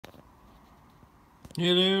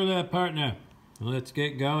Hello there, partner. Let's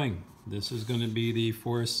get going. This is going to be the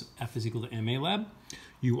force F is equal to MA lab.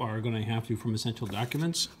 You are going to have to, from essential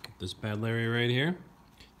documents, get this bad Larry right here.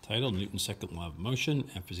 Title, Newton's second law of motion,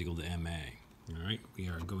 F is equal to MA. All right, we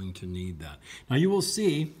are going to need that. Now you will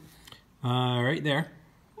see right there,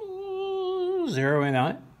 zero in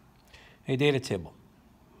on it, a data table.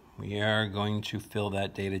 We are going to fill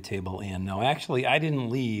that data table in. Now actually, I didn't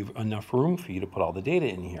leave enough room for you to put all the data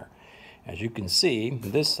in here. As you can see,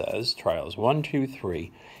 this says trials 1, 2,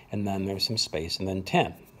 3, and then there's some space, and then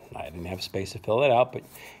 10. I didn't have space to fill it out, but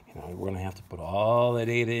we're going to have to put all the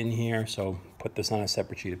data in here. So put this on a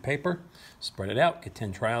separate sheet of paper, spread it out, get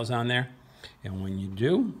 10 trials on there, and when you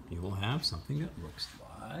do, you will have something that looks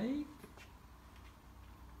like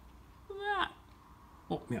that.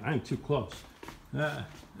 Oh, man, I'm too close.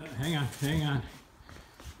 Hang on.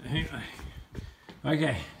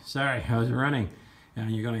 Okay, sorry, I was running. And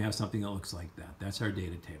you're going to have something that looks like that. That's our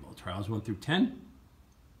data table. Trials 1 through 10.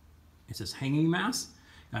 It says hanging mass,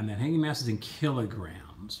 and that hanging mass is in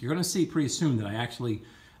kilograms. You're going to see pretty soon that I actually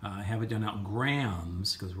have it done out in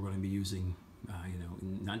grams, because we're going to be using,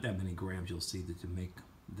 not that many grams. You'll see that to make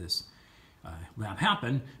this lab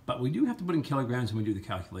happen, but we do have to put in kilograms when we do the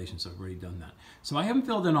calculation, so I've already done that. So I haven't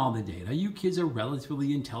filled in all the data. You kids are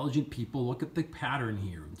relatively intelligent people. Look at the pattern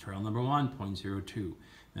here. Trial number 1, 0.02.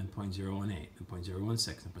 Then 0.018, then 0.016,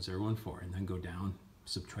 then 0.014, and then go down,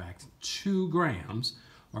 subtract 2 grams,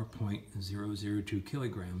 or 0.002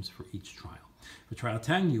 kilograms for each trial. For trial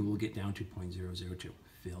 10, you will get down to 0.002.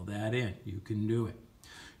 Fill that in. You can do it.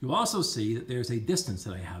 You'll also see that there's a distance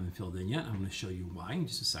that I haven't filled in yet. I'm going to show you why in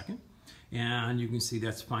just a second. And you can see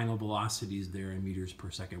that's final velocities there in meters per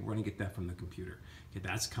second. We're going to get that from the computer. Okay,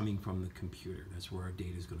 that's coming from the computer. That's where our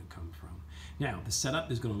data is going to come from. Now, the setup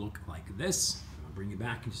is going to look like this. I'll bring you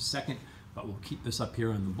back in just a second, but we'll keep this up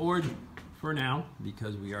here on the board for now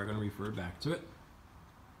because we are going to refer back to it.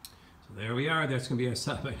 So there we are. That's going to be our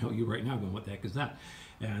setup. I know you right now going, what the heck is that?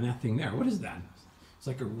 And that thing there, what is that? It's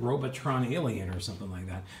like a Robotron alien or something like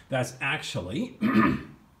that. That's actually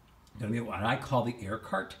going to be what I call the air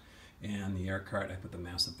cart. And the air cart, I put the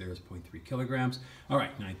mass up there is 0.3 kilograms. All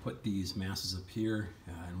right, now I put these masses up here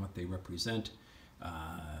and what they represent.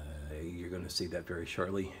 You're going to see that very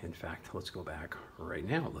shortly. In fact, let's go back right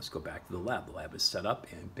now. Let's go back to the lab. The lab is set up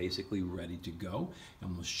and basically ready to go.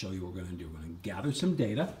 And we'll show you what we're going to do. We're going to gather some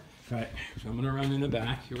data. All right, so I'm going to run in the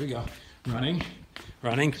back. Here we go. Running,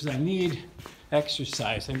 because I need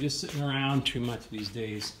exercise. I'm just sitting around too much these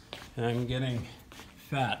days. And I'm getting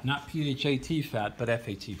fat. Not PHAT fat, but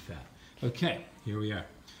FAT fat. Okay, here we are.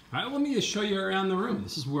 All right, let me just show you around the room.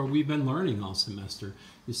 This is where we've been learning all semester.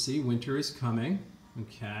 You see, winter is coming.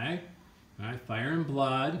 Okay. All right, Fire and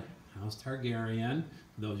Blood, House Targaryen.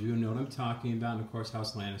 For those of you who know what I'm talking about, and of course,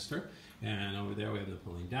 House Lannister. And over there, we have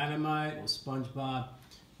Napoleon Dynamite, little SpongeBob,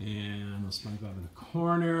 and little SpongeBob in the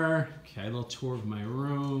corner. Okay, a little tour of my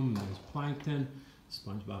room. There's Plankton,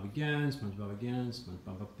 SpongeBob again,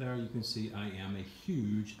 SpongeBob up there. You can see I am a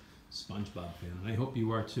huge SpongeBob fan, and I hope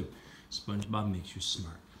you are too. SpongeBob makes you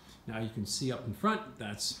smart. Now you can see up in front,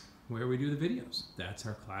 that's where we do the videos. That's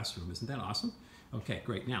our classroom. Isn't that awesome? Okay,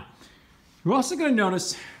 great. Now, you're also going to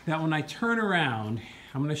notice that when I turn around,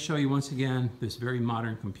 I'm going to show you once again this very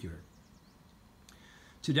modern computer.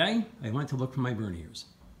 Today, I went to look for my Verniers.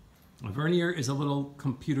 A Vernier is a little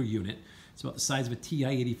computer unit. It's about the size of a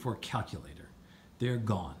TI-84 calculator. They're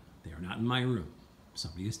gone. They are not in my room.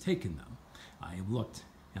 Somebody has taken them. I have looked,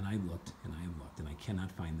 and I looked, and I have looked, and I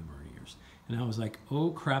cannot find the Verniers. And I was like, oh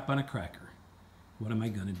crap on a cracker. What am I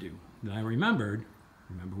going to do? Then I remember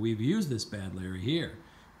we've used this bad Larry here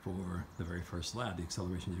for the very first lab, the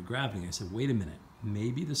acceleration due to gravity. I said, wait a minute,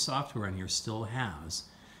 maybe the software on here still has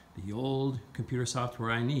the old computer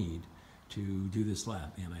software I need to do this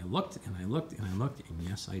lab. And I looked, and I looked, and I looked, and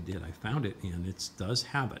yes, I did. I found it, and it does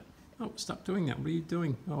have it. Oh, stop doing that. What are you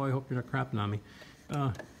doing? Oh, I hope you're not crapping on me.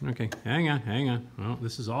 Okay, hang on. Well,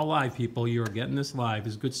 this is all live, people. You are getting this live.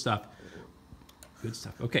 It's good stuff. Good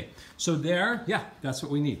stuff. Okay, so there, yeah, that's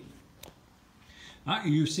what we need.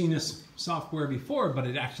 You've seen this software before, but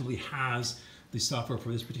it actually has the software for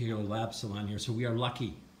this particular lab still on here, so we are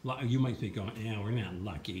lucky. You might be going, yeah, we're not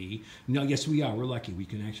lucky. No, yes, we are. We're lucky. We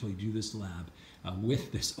can actually do this lab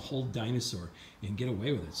with this old dinosaur and get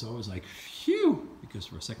away with it. So I was like, phew, because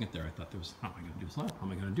for a second there, I thought there was, how am I going to do this lab? How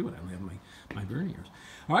am I going to do it? I only have my Verniers.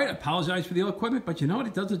 All right, I apologize for the old equipment, but you know what?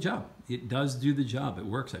 It does the job. It does do the job. It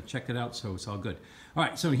works. I've checked it out, so it's all good. All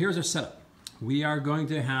right, so here's our setup. We are going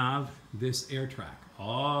to have this air track.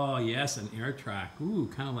 Oh, yes, an air track. Ooh,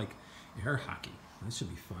 kind of like air hockey. That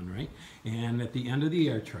should be fun, right? And at the end of the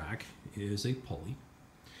air track is a pulley.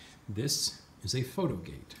 This is a photo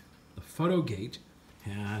gate. The photo gate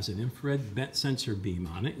has an infrared bent sensor beam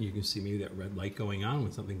on it. And you can see maybe that red light going on.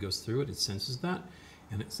 When something goes through it, it senses that,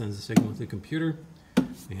 and it sends a signal to the computer,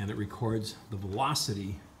 and it records the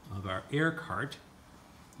velocity of our air cart.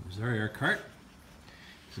 There's our air cart.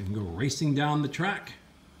 So we can go racing down the track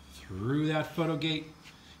through that photo gate,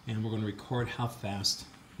 and we're going to record how fast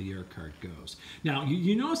the air cart goes. Now,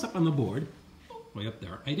 you notice up on the board, way up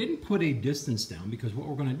there, I didn't put a distance down because what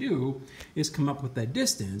we're going to do is come up with that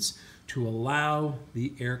distance to allow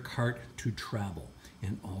the air cart to travel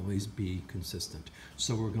and always be consistent.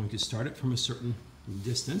 So we're going to start it from a certain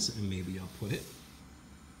distance, and maybe I'll put it.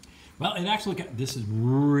 Well, it actually, this is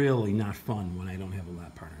really not fun when I don't have a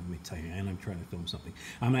lab partner, let me tell you, and I'm trying to film something.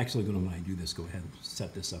 I'm actually going to, when I do this, go ahead and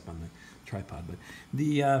set this up on the tripod. But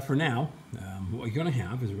for now, what you're going to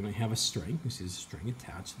have is we're going to have a string. You see this string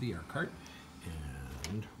attached to the air cart.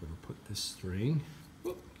 And we're going to put this string,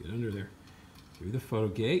 whoop, get under there, through the photo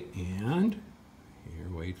gate, and here,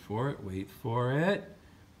 wait for it, we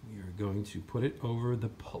are going to put it over the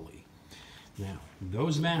pulley. Now,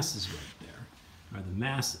 those masses right there are the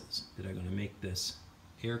masses that are going to make this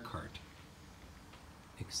air cart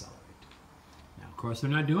accelerate. Now, of course, they're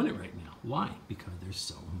not doing it right now. Why? Because there's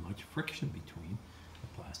so much friction between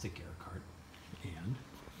the plastic air cart and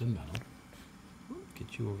the metal.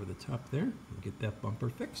 Get you over the top there and get that bumper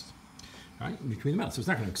fixed. All right, in between the metal. So it's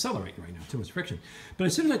not going to accelerate right now, too much friction. But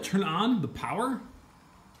as soon as I turn on the power,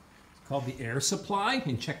 it's called the air supply,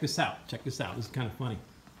 and check this out. Check this out. This is kind of funny.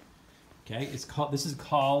 Okay, this is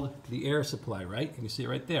called the air supply, right? You can see it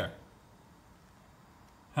right there.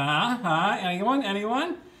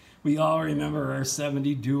 Anyone? We all remember our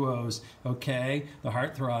 70 duos, okay? The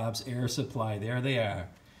Heartthrobs air supply, there they are.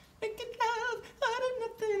 Making love out of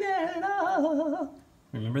nothing at all.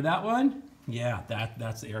 Remember that one? Yeah,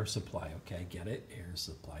 that's the air supply, okay? Get it? Air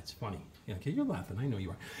supply. It's funny. Yeah, okay, you're laughing. I know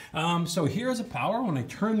you are. So here's a power. When I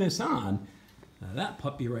turn this on, that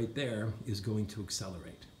puppy right there is going to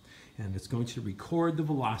accelerate. And it's going to record the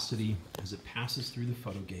velocity as it passes through the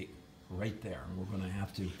photo gate right there. And we're going to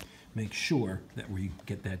have to make sure that we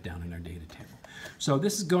get that down in our data table. So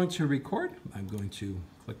this is going to record. I'm going to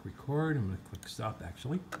click record. I'm going to click stop,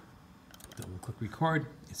 actually. Double click record.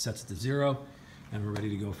 It sets it to 0, and we're ready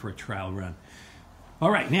to go for a trial run. All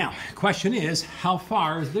right, now, question is, how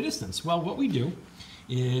far is the distance? Well, what we do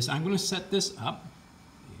is I'm going to set this up.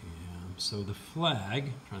 So the flag,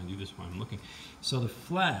 I'm trying to do this while I'm looking. So the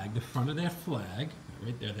flag, the front of that flag,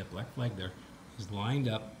 right there, that black flag there, is lined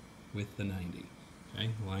up with the 90.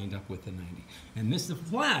 Okay, lined up with the 90. And this is the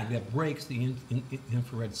flag that breaks the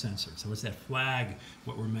infrared sensor. So it's that flag,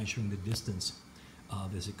 what we're measuring the distance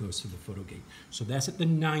of as it goes through the photo gate. So that's at the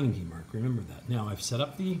 90 mark, remember that. Now I've set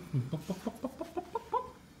up the,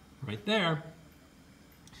 right there,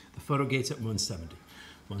 the photo gate's at 170.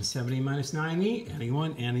 170 minus 90,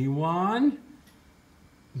 anyone?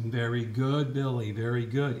 Very good, Billy, very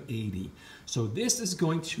good, 80. So this is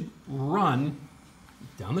going to run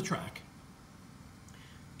down the track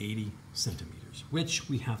 80 centimeters, which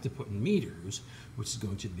we have to put in meters, which is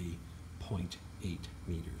going to be 0.8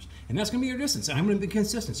 meters. And that's going to be your distance. I'm going to be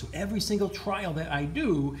consistent. So every single trial that I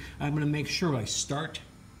do, I'm going to make sure I start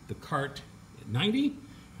the cart at 90,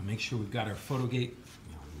 and make sure we've got our photo gate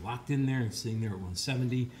locked in there and sitting there at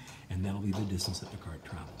 170, and that'll be the distance that the cart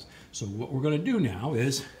travels. So what we're going to do now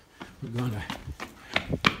is we're going to,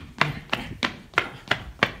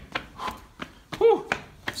 whew,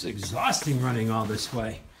 it's exhausting running all this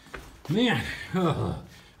way. Man, oh,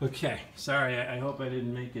 okay, sorry, I hope I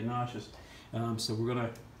didn't make you nauseous. So we're going to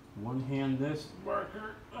one hand this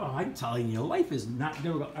marker. Oh, I'm telling you, life is not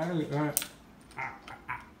difficult.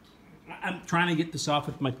 I'm trying to get this off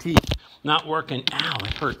with my teeth. Not working. Ow,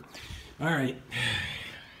 it hurt. All right.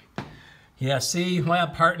 Yeah, see,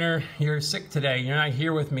 lab partner, you're sick today. You're not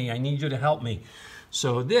here with me. I need you to help me.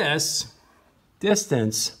 So this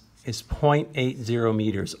distance is 0.80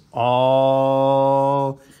 meters,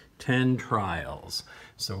 all 10 trials.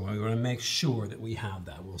 So we're going to make sure that we have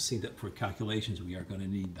that. We'll see that for calculations, we are going to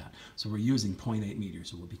need that. So we're using 0.8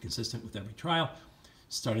 meters. So we'll be consistent with every trial,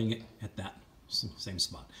 starting it at that same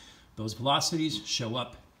spot. Those velocities show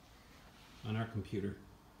up on our computer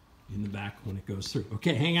in the back when it goes through.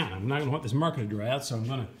 Okay, hang on. I'm not going to want this marker to dry out, so I'm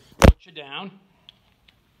going to put you down.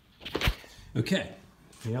 Okay,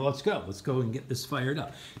 yeah, let's go. Let's go and get this fired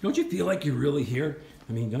up. Don't you feel like you're really here?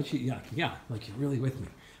 I mean, don't you? Yeah, like you're really with me.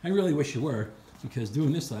 I really wish you were, because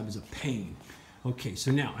doing this lab is a pain. Okay, so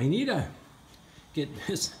now I need to get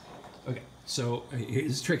this. Okay, so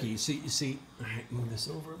it's tricky. You see, all right, move this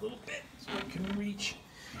over a little bit so I can reach.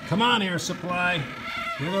 Come on, air supply.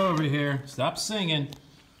 Get over here. Stop singing.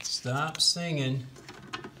 Stop singing.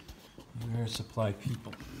 Air supply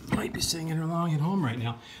people might be singing along at home right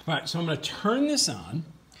now. All right, so I'm going to turn this on.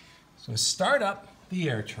 So start up the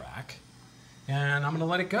air track, and I'm going to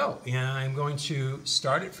let it go. And I'm going to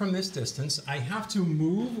start it from this distance. I have to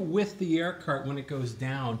move with the air cart when it goes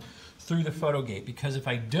down through the photo gate, because if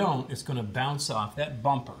I don't, it's going to bounce off that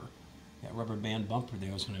bumper. That rubber band bumper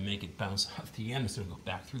there is going to make it bounce off the end. It's going to go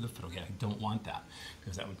back through the photo gate. I don't want that,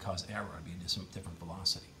 because that would cause error. It would be a different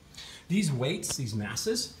velocity. These weights, these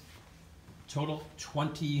masses, total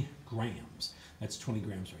 20 grams. That's 20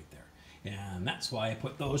 grams right there. And that's why I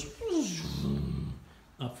put those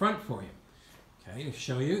up front for you. Okay, to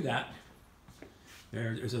show you that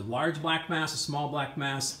there's a large black mass, a small black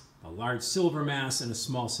mass, a large silver mass, and a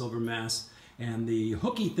small silver mass. And the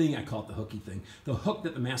hooky thing, I call it the hooky thing, the hook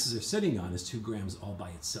that the masses are sitting on is 2 grams all by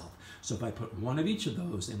itself. So if I put one of each of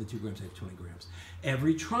those in the 2 grams, I have 20 grams.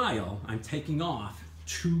 Every trial, I'm taking off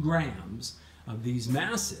 2 grams of these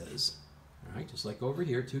masses, all right, just like over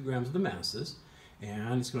here, 2 grams of the masses,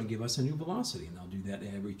 and it's going to give us a new velocity. And I'll do that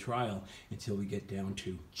at every trial until we get down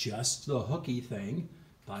to just the hooky thing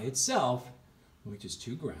by itself, which is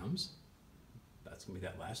 2 grams. That's going to be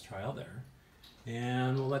that last trial there.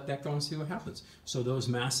 And we'll let that go and see what happens. So those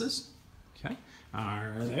masses, okay,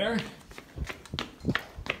 are there.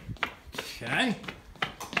 Okay.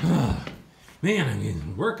 Man, I'm getting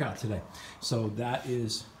a workout today. So that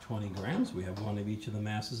is 20 grams. We have one of each of the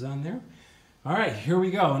masses on there. All right, here we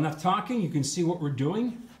go. Enough talking. You can see what we're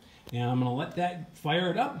doing. And I'm going to let that fire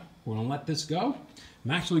it up. We're going to let this go.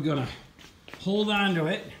 I'm actually going to hold on to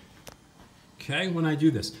it. Okay, when I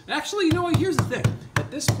do this. Actually, you know what? Here's the thing.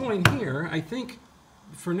 At this point here, I think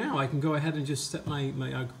for now I can go ahead and just set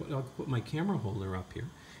I'll put my camera holder up here,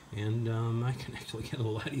 and I can actually get a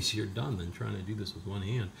lot easier done than trying to do this with one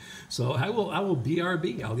hand. So I will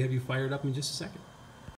BRB. I'll get you fired up in just a second.